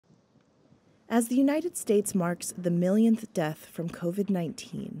As the United States marks the millionth death from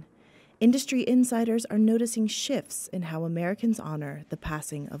COVID-19, industry insiders are noticing shifts in how Americans honor the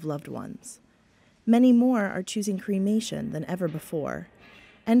passing of loved ones. Many more are choosing cremation than ever before,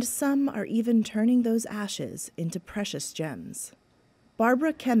 and some are even turning those ashes into precious gems.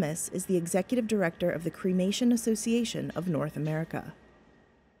 Barbara Kemmis is the executive director of the Cremation Association of North America.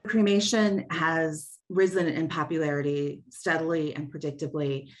 Cremation has risen in popularity steadily and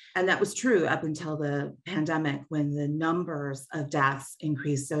predictably. And that was true up until the pandemic, when the numbers of deaths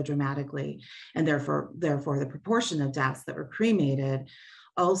increased so dramatically. And therefore the proportion of deaths that were cremated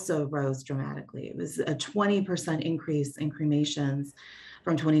also rose dramatically. It was a 20% increase in cremations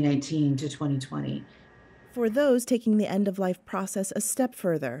from 2019 to 2020. For those taking the end-of-life process a step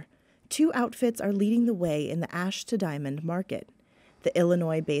further, two outfits are leading the way in the ash-to-diamond market: the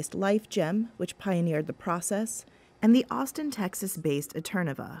Illinois-based Life Gem, which pioneered the process, and the Austin, Texas-based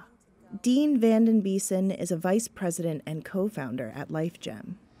Eternova. Dean Vanden Beeson is a vice president and co-founder at Life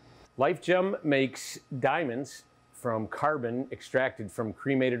Gem. Life Gem makes diamonds from carbon extracted from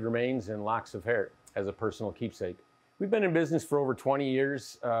cremated remains and locks of hair as a personal keepsake. We've been in business for over 20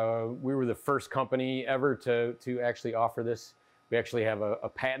 years. We were the first company ever to actually offer this. We actually have a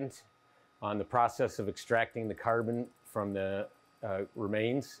patent on the process of extracting the carbon from the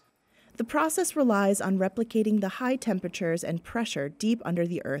remains. The process relies on replicating the high temperatures and pressure deep under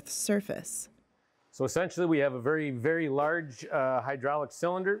the Earth's surface. So essentially we have a very, very large hydraulic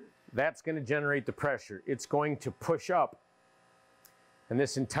cylinder. That's going to generate the pressure. It's going to push up, and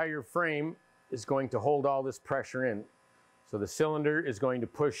this entire frame is going to hold all this pressure in. So the cylinder is going to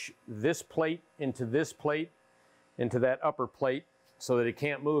push this plate, into that upper plate, so that it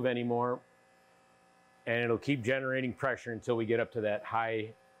can't move anymore. And it'll keep generating pressure until we get up to that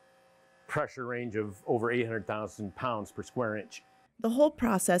high pressure range of over 800,000 pounds per square inch. The whole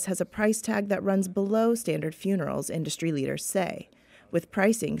process has a price tag that runs below standard funerals, industry leaders say, with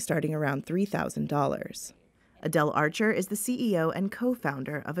pricing starting around $3,000. Adele Archer is the CEO and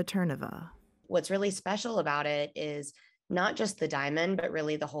co-founder of Eternova. What's really special about it is not just the diamond, but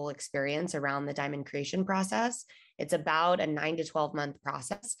really the whole experience around the diamond creation process. It's about a 9 to 12 month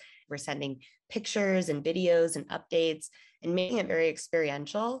process. We're sending pictures and videos and updates and making it very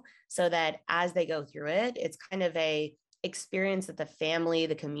experiential so that as they go through it, it's kind of a experience that the family,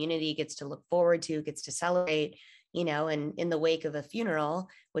 the community gets to look forward to, gets to celebrate. And in the wake of a funeral,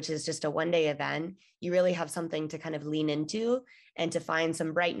 which is just a one-day event, you really have something to kind of lean into and to find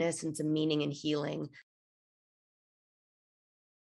some brightness and some meaning and healing